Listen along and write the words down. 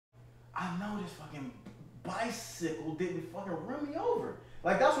I know this fucking bicycle didn't fucking run me over.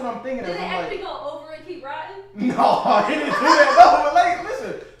 Like, that's what I'm thinking. Did it actually like, go over and keep riding? No, he didn't do that. No, but like,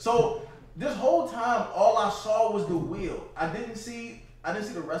 listen. So this whole time, all I saw was the wheel. I didn't see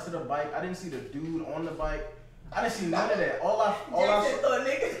the rest of the bike. I didn't see the dude on the bike. I didn't see none of that. All I thought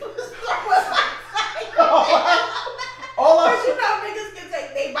niggas was but you know niggas can take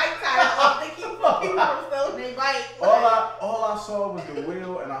their bike tire off. They keep people from stealing their bike. All I saw was the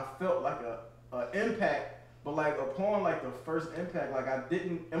wheel, and I felt like a impact. But like upon like the first impact, like I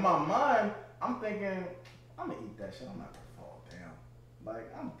didn't. In my mind, I'm thinking I'm gonna eat that shit. I'm not gonna fall down. Like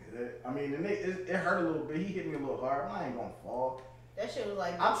I'm good. I mean, and it hurt a little bit. He hit me a little hard. But I ain't gonna fall. That shit was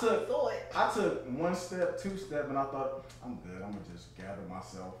like I took one step, two step, and I thought I'm good. I'm gonna just gather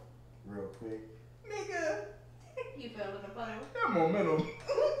myself real quick, nigga. You fell in the puddle. That momentum.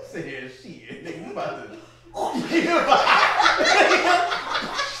 Sit here, shit, nigga. You about to.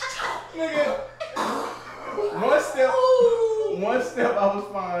 Nigga. One step I was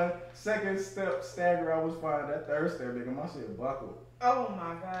fine. Second step stagger I was fine. That third step, nigga, my shit buckled. Oh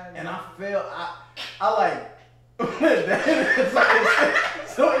my god. And I fell. I like.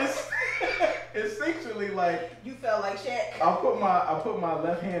 so it's essentially like you felt like Shaq. I put my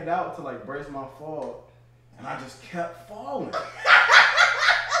left hand out to like brace my fall, and I just kept falling.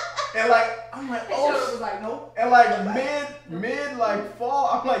 And like I'm like, oh, was like, nope. And like mid like fall,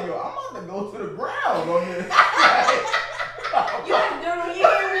 I'm like, yo, I'm about to go to the ground on this. You had to do it when you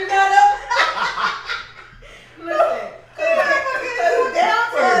hear me got up. Listen,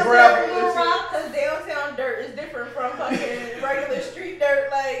 cause downtown dirt is different from fucking regular street dirt.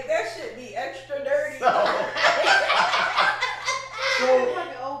 Like that shit be extra dirty. So like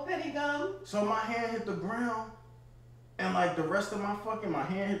an old penny gum. So my hand hit the ground. And like the rest of my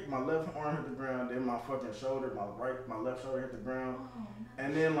hand hit, my left arm hit the ground, then my fucking shoulder, my left shoulder hit the ground,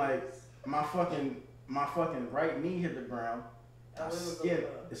 and then like my fucking right knee hit the ground. There's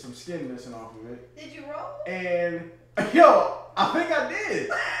some skin missing off of it. Did you roll? And yo, I think I did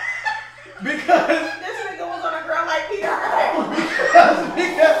because this nigga was on the ground like Peter.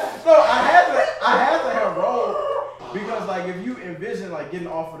 because no, I had to have rolled because like if you envision like getting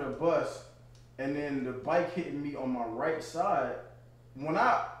off of the bus. And then the bike hitting me on my right side. When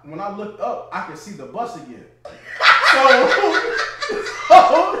I looked up, I could see the bus again. So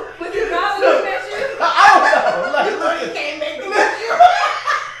was you driving to catch you? I don't know. Like, look, you can't make me catch you.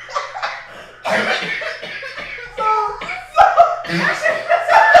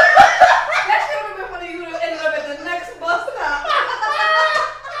 That shit would have been funny. You would have ended up at the next bus stop.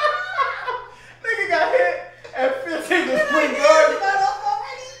 Nigga got hit at 15 to Spring Garden.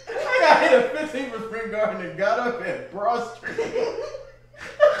 I hit a 15 for Spring Garden and got up at Broad Street.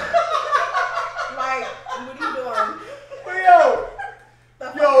 Like, what are you doing?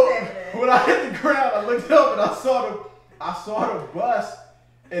 But yo, when I hit the ground, I looked up and I saw the bus,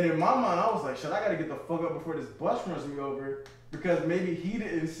 and in my mind, I was like, shit, I gotta get the fuck up before this bus runs me over because maybe he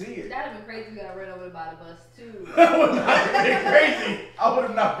didn't see it. That'd have been crazy if you got run over by the bus too. That would not have been crazy. I would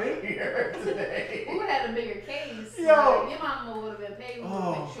have not been here today. We would have had a bigger case. Yo, your mama would have been paid. We would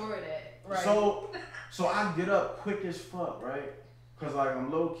have been sure of that. Right. So I get up quick as fuck, right? Cause like I'm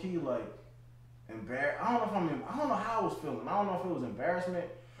low key like embarrassed. I don't know how I was feeling. I don't know if it was embarrassment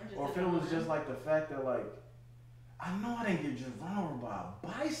or if it was just like the fact that like I know I didn't get just run over by a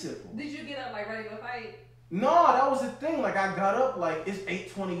bicycle. Did you get up like ready to fight? No, that was the thing. Like I got up like it's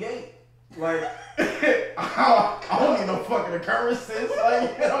 8:28. Like I don't need no fucking occurrences.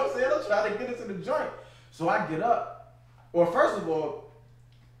 Like you know what I'm saying? I'm trying to get into the joint. So I get up. Well, first of all,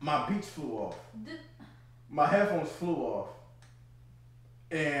 my beats flew off. My headphones flew off.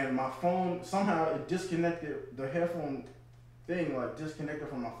 And my phone, somehow it disconnected, the headphone thing like disconnected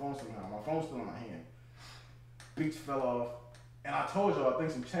from my phone somehow. My phone's still in my hand. Beats fell off. And I told you I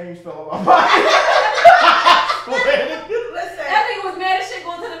think some change fell off my body. Listen. That nigga was mad as shit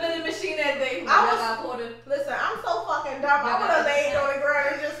going to the vending machine that day. Listen, I'm so fucking dumb. I would have laid on the ground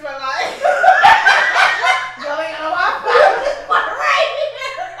and just been like, yo, ain't no right.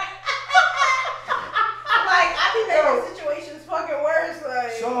 Like, I think that situation's fucking worse.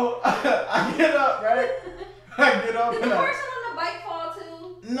 Like, so I get up, right? I get up. Did the person on the bike fall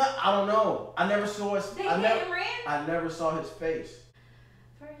too? No, I don't know. I never saw his. They hit and ran? I never saw his face.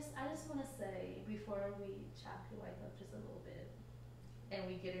 First, I just want to say before we chop your wife up just a little bit, and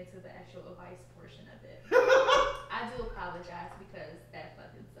we get into the actual advice portion of it, I do apologize because that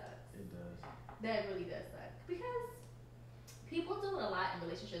fucking sucks. It does. That really does suck because people do it a lot in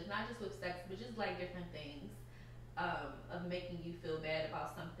relationships, not just with sex, but just like different things. Of making you feel bad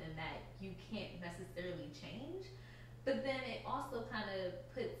about something that you can't necessarily change, but then it also kind of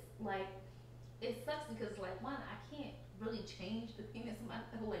puts like, it sucks because, like, one, I can't really change the penis of my,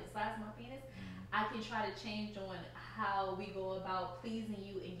 like, the size of my penis. I can try to change on how we go about pleasing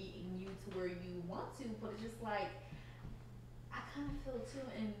you and getting you to where you want to, but it's just like, I kind of feel too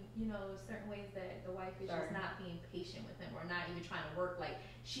in, certain ways that the wife is just not being patient with him or not even trying to work. Like,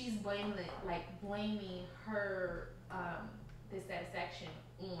 she's blaming her dissatisfaction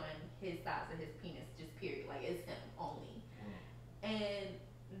on his size of his penis, just period. Like, it's him only. And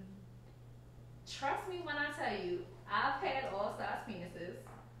trust me when I tell you, I've had all size penises.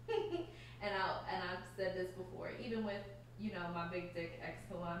 and I've said this before, even with, my big dick ex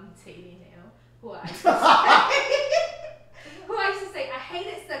who I'm dating now, who I used to say, I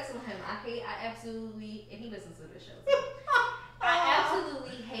hated sex with him. I absolutely, and he listens to the show too. I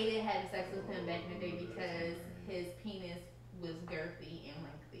absolutely hated having sex with him back in the day because his penis was girthy and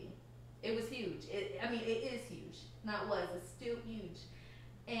lengthy. It was huge. It is huge. Not was, it's still huge.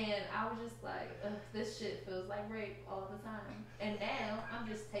 And I was just like, this shit feels like rape all the time. And now I'm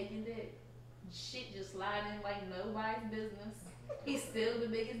just taking dick. Shit just sliding like nobody's business. He's still the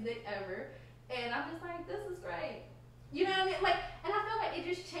biggest dick ever. And I'm just like, this is great. You know what I mean? Like, and I feel like it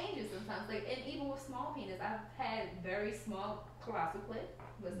just changes sometimes. Like, and even with small penis, I've had very small colossal clit.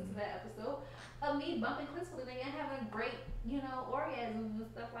 Listen to that episode of me bumping clits with it and having great, orgasms and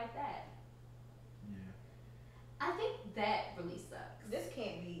stuff like that. Yeah. I think that really sucks. This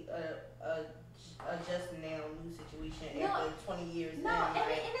can't be a just now new situation after 20 years. No,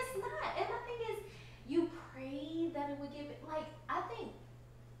 and it's not. And the thing is, you pray that it would give it. Like, I think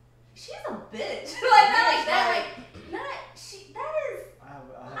she's a bitch. That is.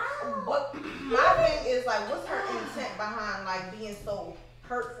 But my thing is, like, what's her intent behind, like, being so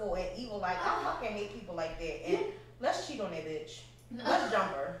hurtful and evil? Like, I fucking hate people like that. And let's cheat on that bitch. Let's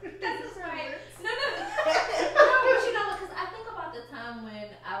jump her. That's right. No, but you know what? Because I think about the time when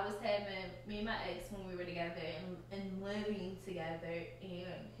I was having me and my ex when we were together and living together,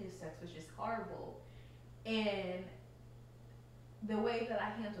 and his sex was just horrible. And the way that I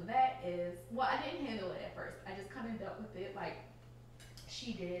handled that is, well, I didn't handle it at first. I just kind of dealt with it like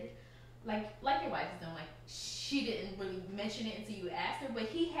she did, like your wife is doing. Like, she didn't really mention it until you asked her, but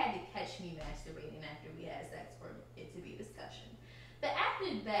he had to catch me masturbating after we had sex for it to be discussion. But after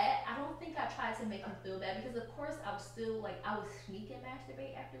that, I don't think I tried to make him feel bad because, of course, I was still, like, I was sneaking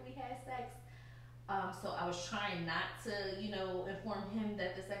masturbate after we had sex. So I was trying not to, inform him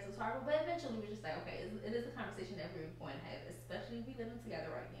that the sex was horrible. But eventually we were just like, okay, it is a conversation that we're going to have, especially if we living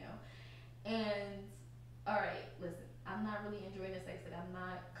together right now. And, all right, listen, I'm not really enjoying the sex. Like,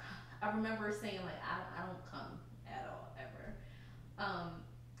 I remember saying, like, I don't come at all, ever.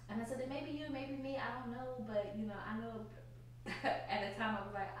 And I said, maybe you, maybe me, I don't know. But, I know... At the time I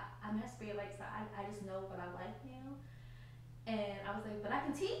was like, I masturbate, like, so I just know what I like now. And I was like, but I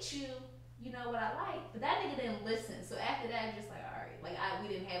can teach you, what I like. But that nigga didn't listen. So after that, I'm just like, all right. Like, we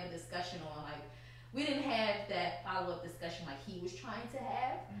didn't have a discussion on, like, we didn't have that follow-up discussion like he was trying to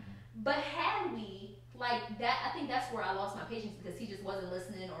have. But had we, like, that, I think that's where I lost my patience because he just wasn't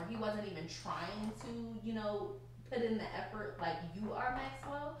listening or he wasn't even trying to, put in the effort like you are,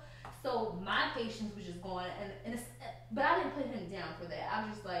 Maxwell. So my patience was just going, but I didn't put him down for that. I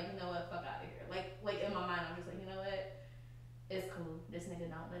was just like, you know what, fuck out of here. Like in my mind, I'm just like, you know what, it's cool. This nigga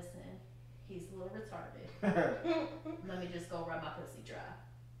don't listen. He's a little retarded. Let me just go run my pussy dry.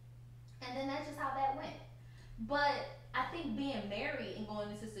 And then that's just how that went. But I think being married and going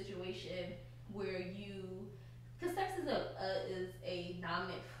into a situation where because sex is a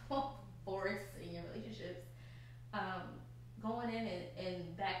dominant force in your relationships. Going in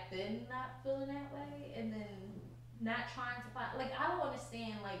and back then not feeling that way and then not trying to find, like, I don't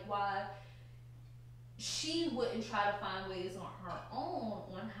understand, like, why she wouldn't try to find ways on her own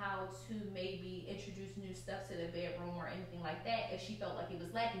on how to maybe introduce new stuff to the bedroom or anything like that if she felt like it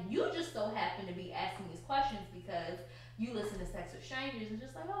was lacking. You just so happen to be asking these questions because you listen to Sex with Strangers and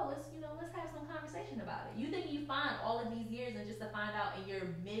just like, oh, let's have some conversation about it. You think you find all of these years and just to find out in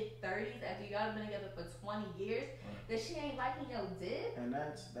your mid-30s after y'all been together for 20 years that she ain't liking your dick? And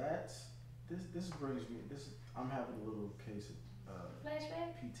this brings me, I'm having a little case of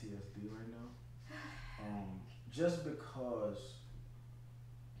flashback PTSD right now. Just because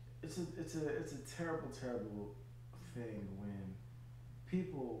it's a terrible thing when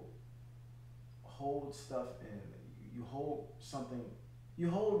people hold stuff in. You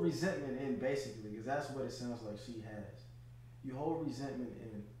hold resentment in, basically, because that's what it sounds like she has. You hold resentment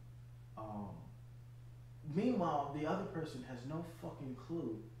in. Meanwhile, the other person has no fucking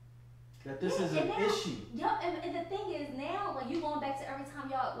clue that this is an issue. Yep, and the thing is now, like you going back to every time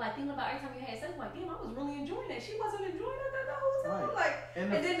y'all like thinking about every time you had sex, like damn, I was really enjoying that. She wasn't enjoying it the whole time. Right. Like,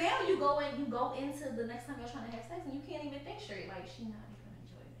 and then now you go into the next time y'all trying to have sex and you can't even think straight. Like she not even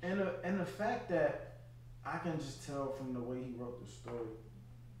enjoying it. And the fact that I can just tell from the way he wrote the story,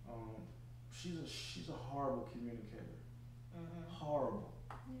 she's a horrible communicator. Horrible.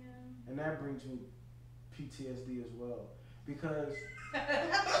 Yeah. And that brings me PTSD as well because.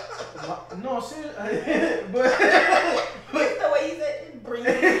 No, seriously, but the way you said it brings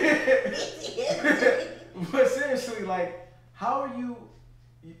me. But seriously, like, how are you?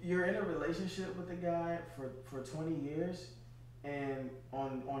 You're in a relationship with a guy for 20 years, and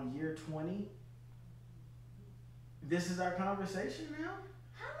on year 20, this is our conversation now.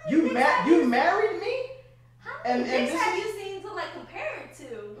 You married me? How many dicks have you seen to like compare it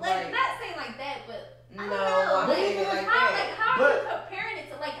to? Like, not saying like that, but. I don't know. Like, how are you comparing it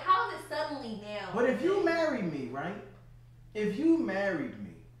to, like, how is it suddenly now? But if you married me, right? If you married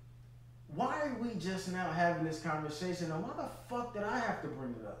me, why are we just now having this conversation? And why the fuck did I have to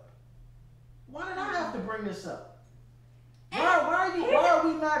bring it up? Why did I have to bring this up? Why are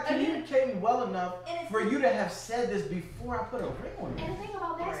we not communicating well enough for you to have said this before I put a ring on it? And the thing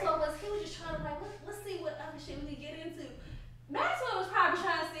about Maxwell was he was just trying to like, let's see what other shit we can get into. Maxwell was probably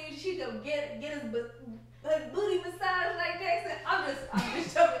trying to see if she could get his booty massage like Jaxon. I'm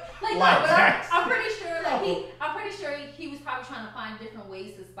just joking. I'm pretty sure he was probably trying to find different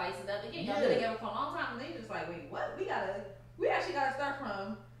ways to spice it up. Again, y'all been together for a long time, and they just like, wait, what? We actually gotta start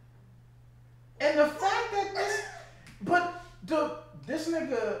from. And the fact that this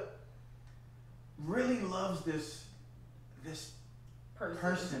nigga really loves this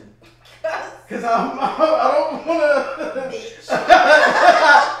person. Cause I don't wanna.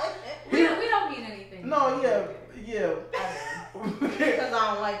 We don't mean anything. No, yeah. Because I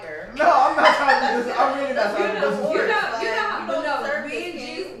don't like her. No, I'm not trying to do this. I'm really not trying to do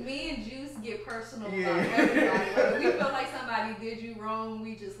this. Me and Juice get personal about everybody. Like, we feel like somebody did you wrong.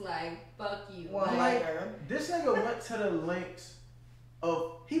 We just like fuck you. Like, this nigga went to the lengths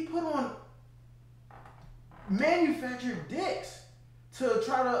of he put on manufactured dicks to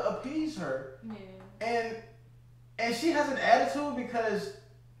try to appease her. Yeah. And she has an attitude because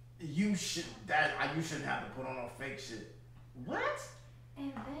you shouldn't have to put on no fake shit. What?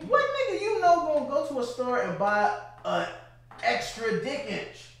 And then, what nigga gonna go to a store and buy an extra dick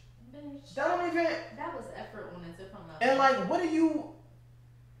inch? Bitch, that don't even. That was effort on a different level. And like, what do you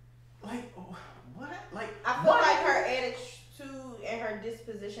like? What? Like, I feel like her attitude and her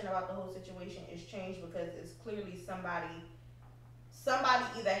disposition about the whole situation is changed because it's clearly somebody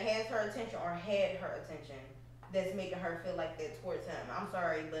either has her attention or had her attention that's making her feel like that towards him. I'm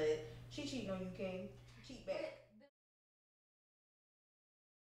sorry, but she cheating on you, King. Cheat back.